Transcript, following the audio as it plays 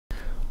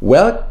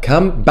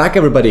Welcome back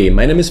everybody,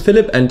 my name is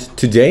Philip and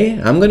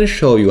today I'm going to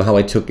show you how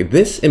I took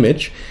this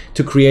image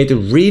to create a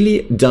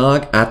really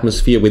dark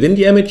atmosphere within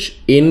the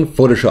image in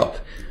Photoshop.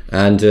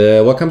 And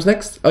what comes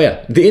next? Oh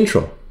yeah, the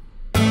intro.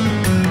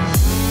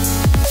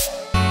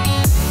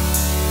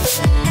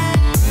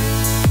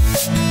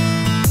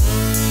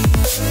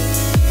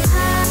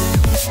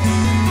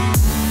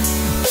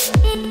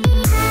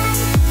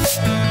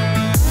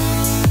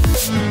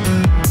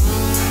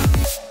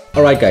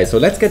 Alright guys, so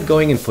let's get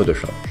going in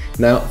Photoshop.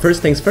 Now,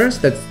 first things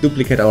first, let's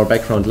duplicate our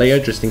background layer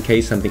just in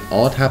case something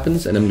odd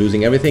happens and I'm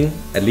losing everything.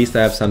 At least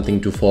I have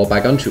something to fall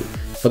back onto.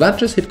 For that,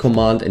 just hit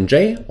Command and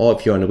J, or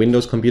if you're on a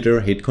Windows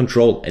computer, hit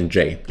Control and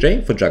J.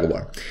 J for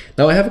Jaguar.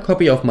 Now I have a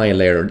copy of my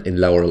layer in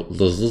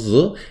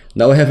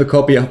Now I have a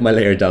copy of my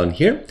layer down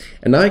here,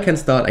 and now I can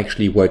start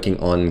actually working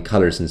on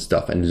colors and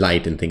stuff and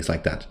light and things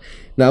like that.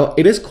 Now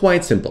it is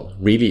quite simple,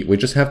 really. We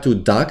just have to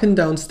darken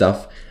down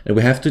stuff and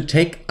we have to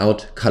take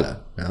out color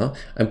now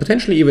and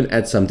potentially even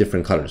add some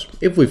different colors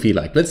if we feel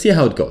like. Let's see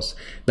how it goes.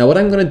 Now what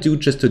I'm going to do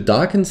just to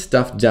darken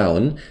stuff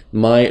down,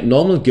 my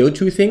normal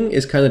go-to thing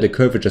is kind of the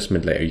curve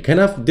adjustment layer. You can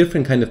have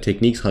different kind of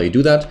techniques how you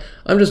do that.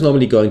 I'm just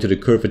normally going to the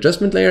curve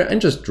adjustment layer and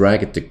just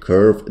drag the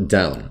curve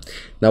down.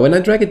 Now when I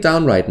drag it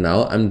down right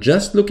now, I'm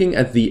just looking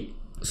at the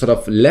sort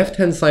of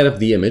left-hand side of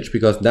the image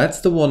because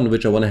that's the one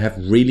which I want to have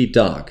really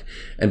dark.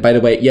 And by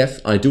the way, yes,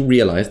 I do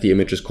realize the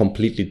image is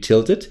completely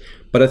tilted,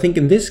 but I think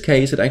in this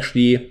case it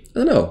actually, I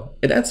don't know,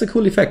 it adds a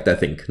cool effect, I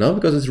think, no?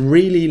 Because it's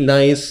really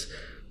nice,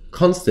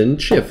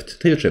 constant tilt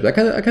shift. I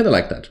kind of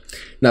like that.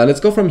 Now let's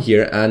go from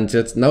here, and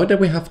now that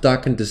we have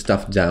darkened the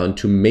stuff down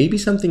to maybe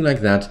something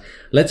like that,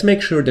 let's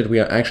make sure that we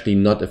are actually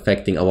not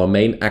affecting our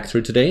main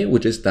actor today,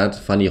 which is that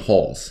funny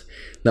horse.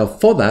 Now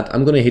for that,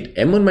 I'm going to hit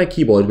M on my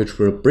keyboard, which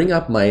will bring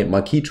up my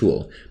marquee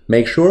tool.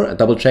 Make sure,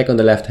 double check on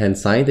the left hand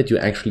side that you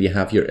actually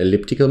have your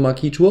elliptical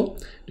marquee tool.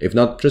 If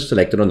not, just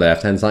select it on the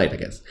left hand side, I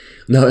guess.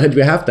 Now that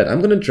we have that,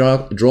 I'm going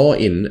to draw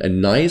in a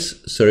nice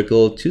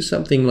circle to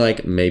something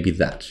like maybe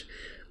that.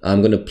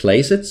 I'm going to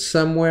place it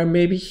somewhere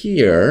maybe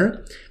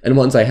here. And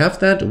once I have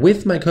that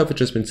with my curve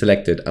adjustment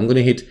selected, I'm going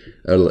to hit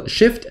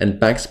Shift and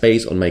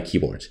Backspace on my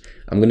keyboard.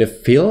 I'm going to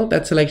fill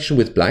that selection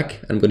with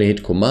black. I'm going to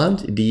hit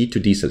Command D to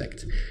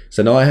deselect.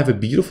 So now I have a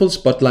beautiful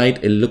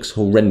spotlight. It looks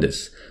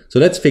horrendous. So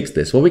let's fix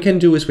this. What we can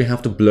do is we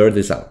have to blur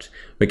this out.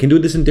 We can do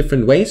this in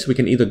different ways. We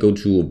can either go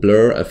to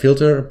blur,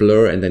 filter,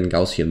 blur, and then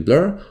Gaussian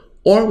blur.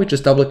 Or we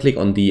just double click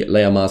on the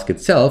layer mask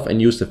itself and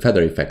use the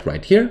feather effect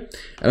right here.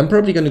 And I'm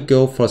probably going to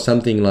go for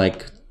something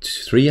like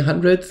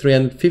 300,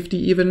 350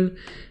 even,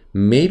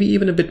 maybe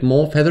even a bit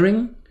more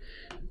feathering.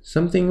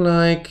 Something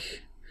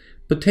like,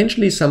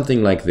 potentially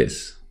something like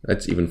this.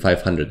 That's even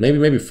 500,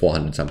 maybe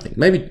 400 something.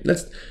 Maybe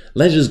let's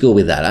just go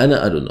with that. I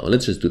don't know.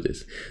 Let's just do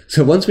this.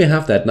 So once we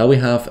have that, now we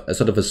have a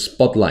sort of a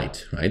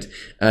spotlight, right?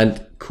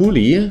 And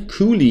coolly,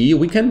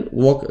 we can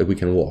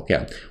walk.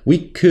 Yeah,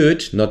 we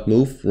could not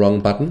move.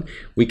 Wrong button.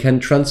 We can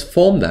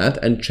transform that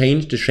and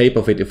change the shape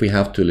of it if we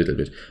have to a little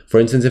bit.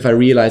 For instance, if I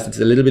realize it's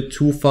a little bit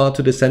too far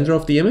to the center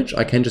of the image,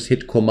 I can just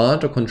hit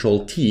Command or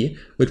Control T,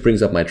 which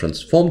brings up my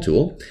transform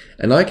tool.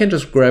 And now I can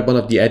just grab one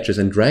of the edges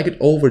and drag it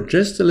over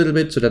just a little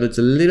bit so that it's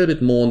a little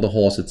bit more on the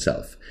horse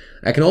itself.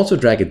 I can also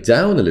drag it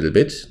down a little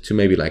bit to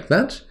maybe like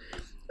that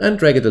and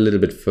drag it a little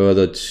bit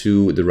further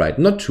to the right,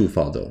 not too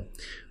far though.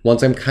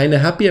 Once I'm kind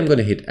of happy, I'm going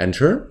to hit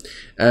Enter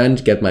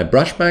and get my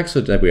brush back so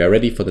that we are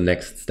ready for the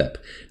next step.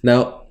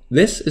 Now,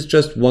 this is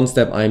just one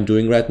step I'm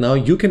doing right now.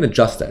 You can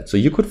adjust that. So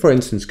you could, for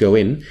instance, go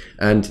in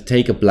and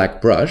take a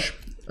black brush,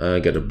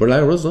 get a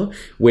brush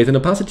with an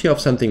opacity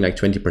of something like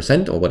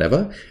 20% or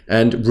whatever,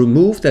 and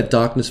remove that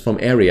darkness from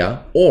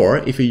area. Or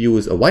if you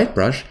use a white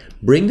brush,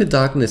 bring the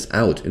darkness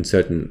out in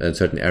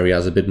certain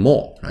areas a bit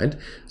more, right?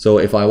 So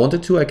if I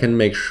wanted to, I can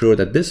make sure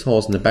that this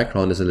horse in the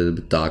background is a little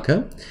bit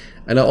darker.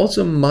 And I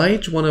also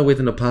might want to,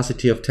 with an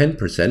opacity of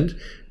 10%,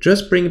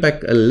 just bring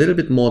back a little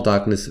bit more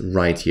darkness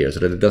right here so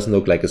that it doesn't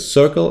look like a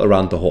circle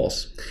around the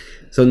horse.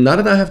 So now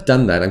that I have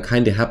done that, I'm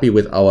kind of happy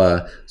with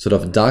our sort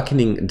of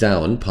darkening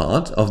down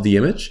part of the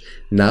image.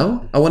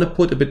 Now I want to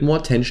put a bit more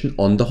attention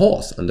on the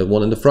horse, and the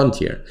one in the front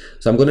here.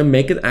 So I'm going to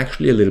make it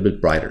actually a little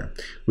bit brighter.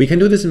 We can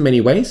do this in many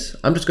ways.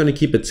 I'm just going to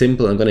keep it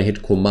simple. I'm going to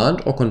hit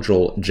Command or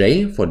Control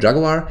J for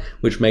Jaguar,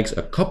 which makes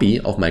a copy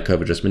of my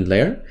curve adjustment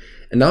layer.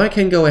 And now I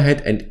can go ahead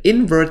and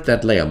invert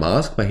that layer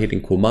mask by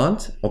hitting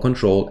Command or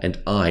Control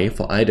and I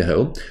for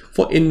Idaho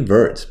for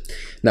invert.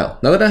 Now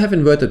that I have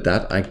inverted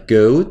that, I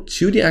go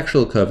to the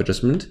actual curve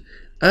adjustment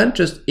and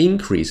just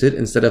increase it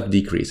instead of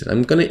decrease it.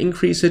 I'm going to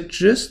increase it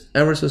just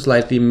ever so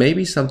slightly,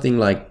 maybe something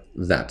like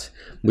that,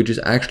 which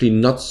is actually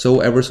not so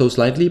ever so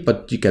slightly,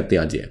 but you get the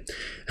idea.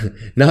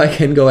 Now I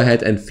can go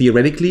ahead and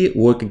theoretically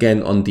work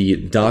again on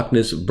the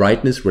darkness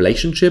brightness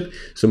relationship.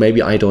 So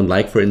maybe I don't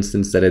like, for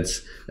instance, that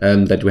it's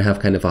that we have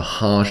kind of a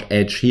harsh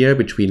edge here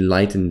between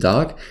light and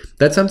dark.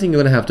 That's something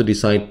you're going to have to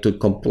decide to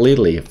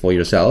completely for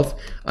yourself.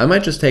 I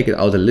might just take it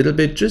out a little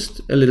bit,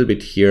 just a little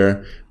bit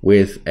here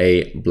with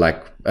a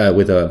black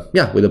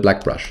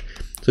black brush.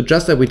 So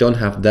just that we don't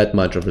have that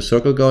much of a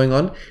circle going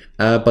on.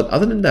 But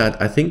other than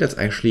that, I think that's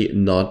actually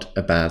not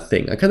a bad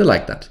thing. I kind of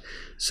like that.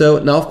 So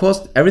now, of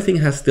course, everything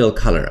has still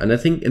color. And I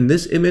think in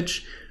this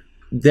image,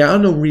 there are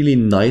no really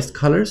nice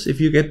colors,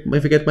 if you get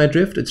my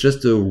drift. It's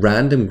just a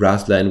random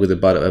grassland with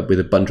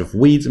a bunch of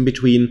weeds in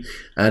between,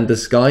 and the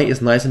sky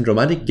is nice and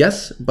dramatic,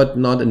 yes, but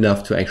not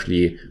enough to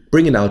actually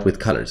bring it out with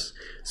colors.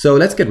 So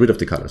let's get rid of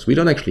the colors. We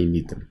don't actually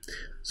need them.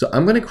 So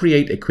I'm going to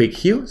create a quick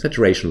hue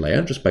saturation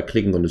layer just by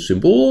clicking on the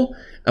symbol,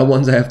 and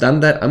once I have done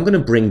that, I'm going to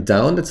bring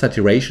down that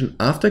saturation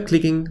after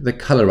clicking the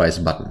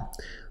colorize button.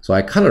 So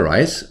I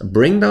colorize,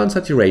 bring down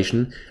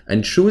saturation,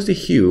 and choose the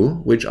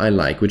hue which I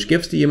like, which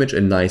gives the image a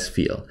nice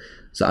feel.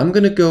 So I'm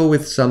going to go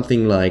with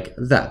something like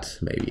that,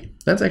 maybe.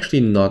 That's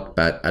actually not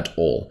bad at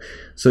all.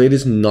 So it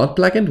is not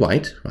black and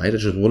white, right? I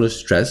just want to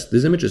stress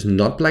this image is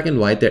not black and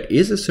white. There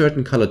is a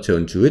certain color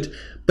tone to it,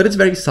 but it's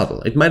very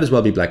subtle. It might as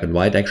well be black and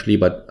white actually,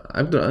 but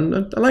I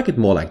like it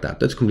more like that.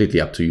 That's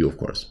completely up to you, of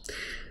course.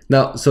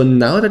 Now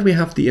that we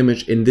have the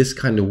image in this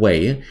kind of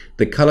way,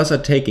 the colors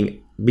are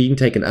being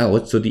taken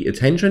out, so the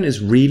attention is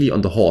really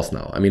on the horse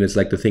now. I mean, it's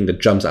like the thing that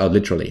jumps out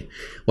literally.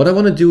 What I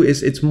want to do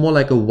is, it's more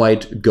like a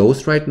white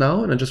ghost right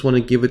now, and I just want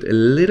to give it a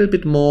little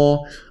bit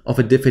more of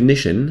a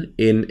definition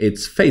in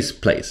its face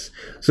place.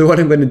 So what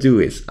I'm going to do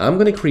is, I'm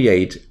going to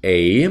create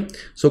a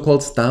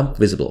so-called stamp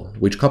visible,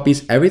 which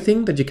copies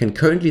everything that you can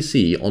currently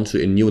see onto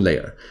a new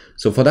layer.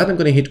 So for that, I'm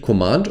going to hit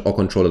Command or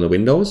Control on the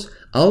Windows,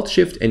 Alt,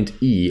 Shift, and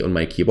E on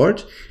my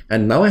keyboard.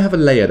 And now I have a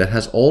layer that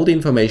has all the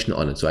information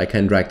on it, so I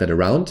can drag that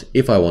around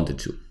if I wanted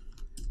to.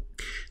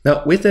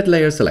 Now, with that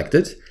layer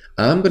selected,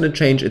 I'm going to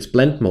change its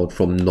blend mode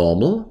from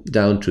normal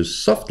down to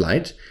soft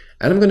light,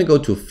 and I'm going to go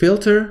to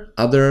Filter,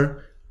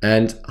 Other,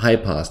 and High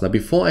Pass. Now,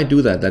 before I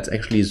do that, let's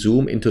actually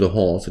zoom into the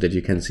horse so that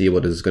you can see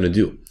what it's going to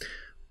do.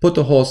 Put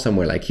the horse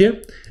somewhere like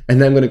here,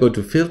 and then I'm going to go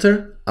to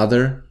Filter,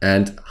 Other,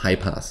 and High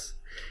Pass.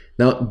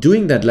 Now,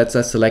 doing that lets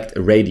us select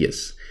a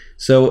radius.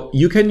 So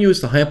you can use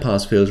the high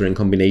pass filter in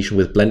combination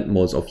with blend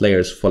modes of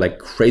layers for like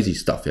crazy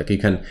stuff. Like you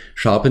can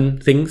sharpen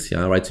things,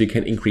 yeah, right? So you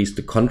can increase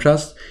the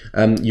contrast.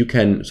 You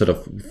can sort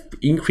of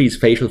increase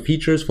facial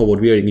features for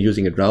what we are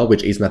using it now,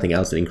 which is nothing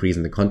else than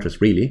increasing the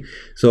contrast really.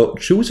 So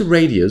choose a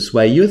radius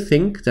where you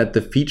think that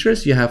the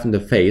features you have in the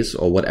face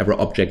or whatever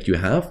object you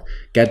have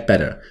get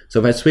better. So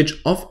if I switch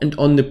off and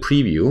on the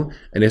preview,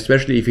 and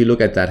especially if you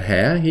look at that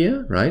hair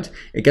here, right,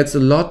 it gets a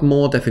lot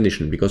more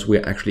definition because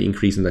we're actually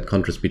increasing that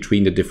contrast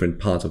between the different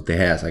parts of the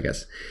hairs, I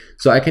guess.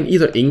 So I can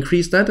either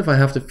increase that if I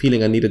have the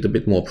feeling I need it a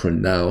bit more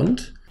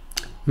pronounced.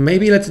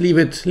 Maybe let's leave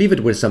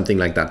it with something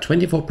like that.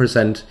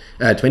 24%,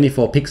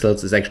 24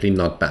 pixels is actually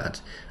not bad.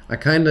 I'm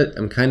kind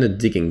of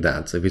digging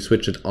that. So if we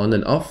switch it on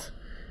and off,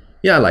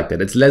 yeah, I like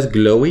that. It's less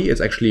glowy.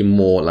 It's actually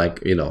more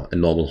like, you know, a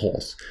normal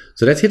horse.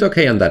 So let's hit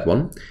OK on that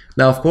one.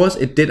 Now, of course,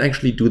 it did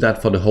actually do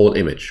that for the whole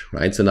image,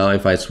 right? So now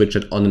if I switch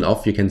it on and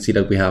off, you can see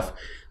that we have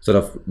sort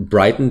of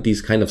brightened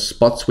these kind of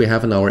spots we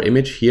have in our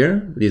image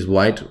here. These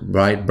white,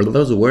 bright,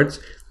 those are words,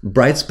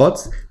 bright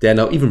spots. They're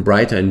now even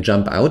brighter and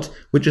jump out,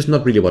 which is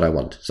not really what I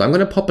want. So I'm going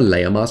to pop a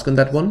layer mask on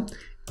that one,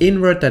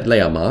 invert that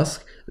layer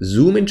mask,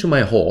 zoom into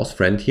my horse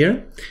friend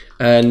here,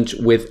 and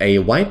with a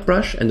white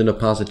brush and an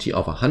opacity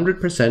of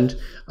 100%,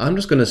 I'm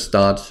just going to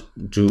start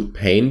to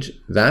paint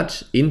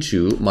that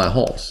into my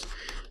horse.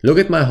 Look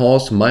at my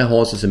horse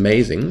is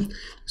amazing.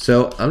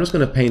 So I'm just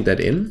going to paint that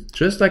in,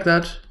 just like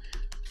that,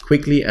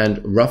 quickly and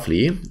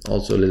roughly.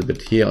 Also a little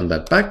bit here on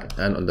that back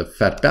and on the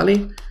fat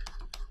belly.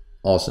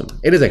 Awesome.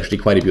 It is actually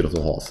quite a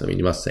beautiful horse, I mean,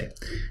 you must say.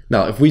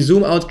 Now, if we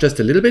zoom out just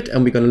a little bit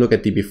and we're going to look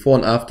at the before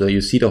and after,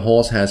 you see the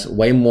horse has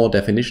way more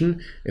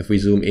definition. If we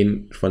zoom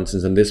in, for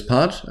instance, on this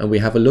part and we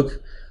have a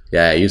look,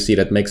 yeah, you see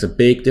that makes a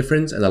big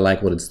difference, and I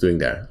like what it's doing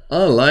there.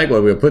 I like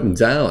what we're putting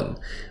down.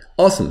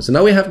 Awesome. So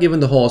now we have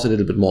given the horse a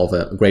little bit more of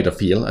a greater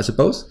feel, I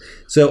suppose.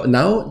 So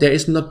now there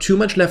is not too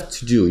much left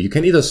to do. You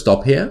can either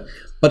stop here,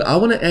 but I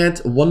want to add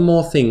one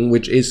more thing,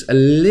 which is a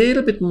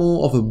little bit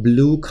more of a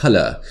blue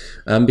color,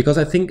 because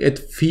I think it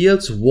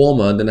feels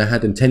warmer than I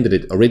had intended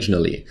it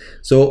originally.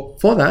 So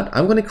for that,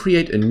 I'm going to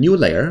create a new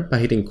layer by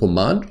hitting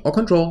Command or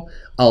Control,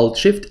 Alt,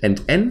 Shift,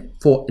 and N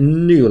for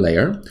new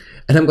layer.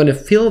 And I'm going to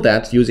fill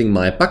that using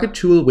my bucket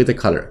tool with a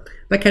color.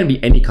 That can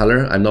be any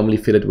color. I normally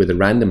fill it with a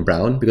random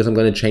brown because I'm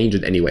going to change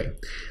it anyway.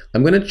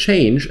 I'm going to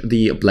change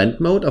the blend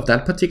mode of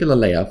that particular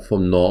layer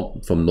from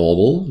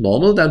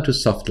normal down to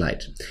soft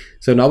light.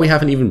 So now we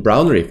have an even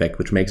browner effect,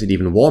 which makes it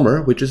even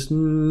warmer, which is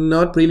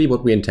not really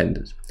what we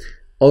intended.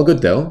 All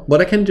good though.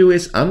 What I can do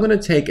is I'm going to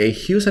take a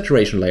hue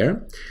saturation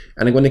layer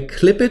and I'm going to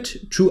clip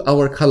it to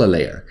our color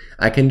layer.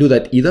 I can do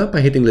that either by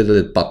hitting the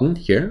little button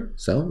here,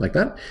 so like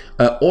that,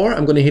 or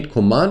I'm going to hit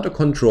Command or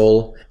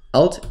Control,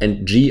 Alt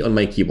and G on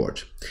my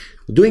keyboard.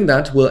 Doing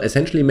that will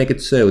essentially make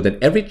it so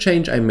that every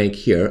change I make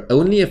here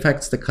only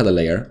affects the color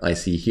layer I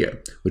see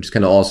here, which is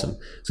kind of awesome.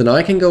 So now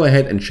I can go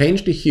ahead and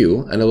change the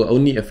hue, and it will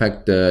only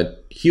affect the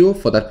hue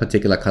for that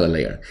particular color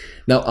layer.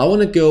 Now I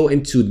want to go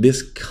into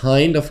this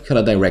kind of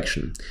color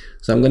direction.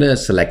 So I'm going to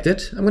select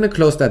it, I'm going to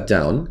close that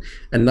down,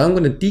 and now I'm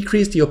going to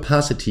decrease the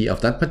opacity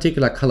of that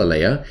particular color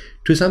layer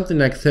to something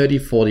like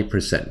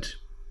 30–40%.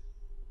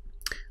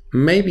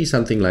 Maybe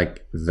something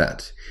like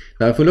that.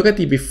 Now if we look at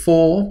the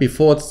before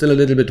it's still a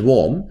little bit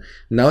warm,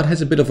 now it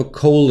has a bit of a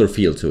colder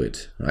feel to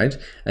it, right?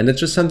 And that's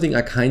just something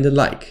I kind of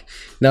like.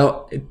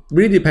 Now it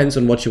really depends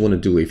on what you want to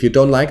do. If you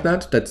don't like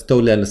that, that's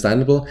totally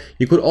understandable.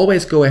 You could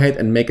always go ahead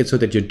and make it so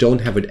that you don't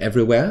have it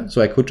everywhere.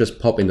 So I could just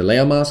pop in the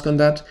layer mask on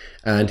that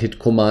and hit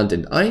Command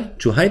and I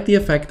to hide the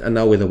effect, and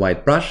now with a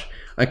white brush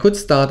I could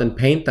start and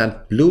paint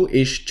that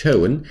bluish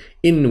tone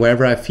in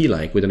wherever I feel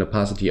like, with an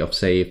opacity of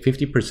say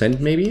 50%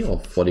 maybe, or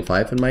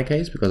 45 in my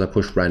case, because I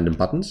pushed random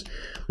buttons.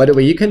 By the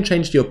way, you can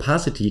change the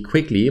opacity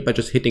quickly by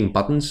just hitting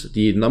buttons,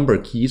 the number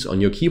keys on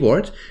your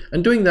keyboard,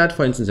 and doing that,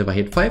 for instance, if I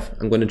hit 5,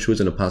 I'm going to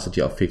choose an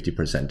opacity of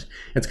 50%.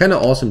 It's kind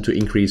of awesome to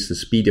increase the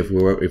speed of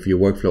your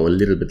workflow a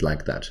little bit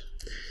like that.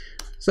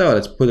 So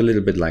let's put a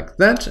little bit like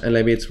that, and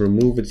maybe let's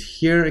remove it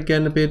here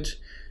again a bit.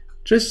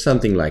 Just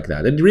something like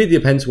that. It really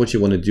depends what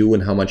you want to do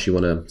and how much you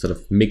want to sort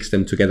of mix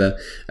them together.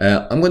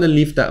 I'm going to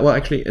leave that, well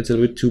actually it's a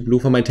little bit too blue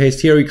for my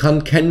taste here. You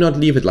cannot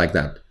leave it like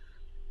that.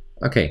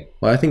 Okay,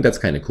 well I think that's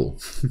kind of cool.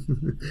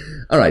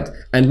 Alright,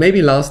 and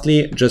maybe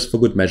lastly, just for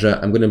good measure,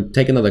 I'm going to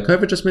take another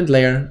curve adjustment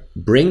layer,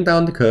 bring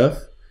down the curve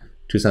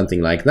to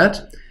something like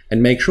that,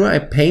 and make sure I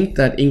paint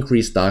that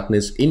increased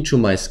darkness into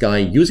my sky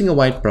using a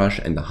white brush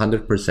and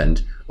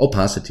 100%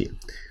 opacity.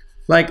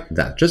 Like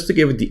that, just to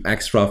give it the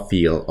extra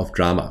feel of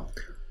drama.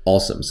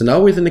 Awesome. So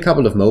now within a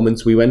couple of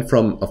moments, we went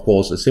from, of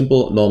course, a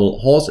simple normal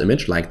horse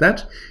image like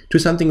that to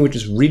something which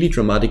is really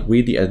dramatic,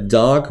 really a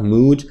dark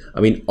mood. I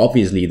mean,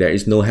 obviously there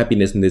is no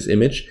happiness in this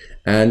image.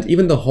 And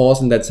even the horse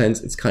in that sense,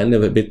 it's kind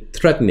of a bit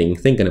threatening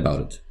thinking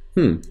about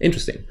it.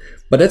 Interesting.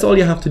 But that's all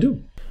you have to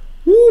do.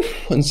 Woo.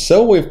 And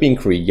so we've been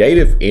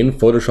creative in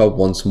Photoshop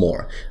once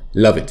more.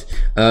 Love it.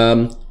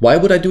 Why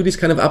would I do these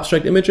kind of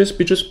abstract images?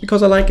 Just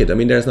because I like it. I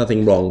mean, there's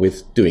nothing wrong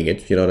with doing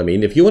it, you know what I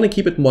mean? If you want to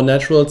keep it more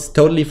natural, it's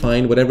totally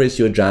fine, whatever is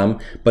your jam.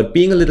 But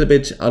being a little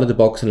bit out of the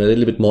box and a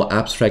little bit more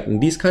abstract in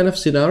these kind of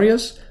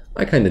scenarios,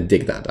 I kind of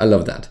dig that. I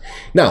love that.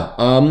 Now,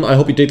 I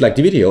hope you did like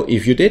the video.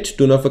 If you did,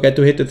 do not forget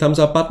to hit the thumbs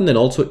up button. And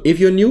also, if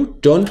you're new,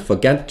 don't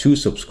forget to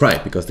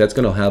subscribe, because that's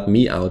going to help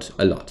me out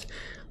a lot.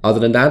 Other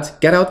than that,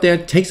 get out there,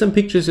 take some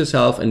pictures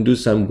yourself and do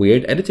some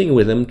weird editing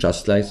with them,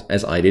 just like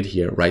as I did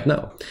here right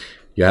now.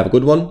 You have a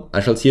good one.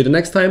 I shall see you the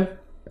next time,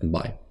 and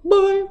bye.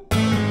 Bye.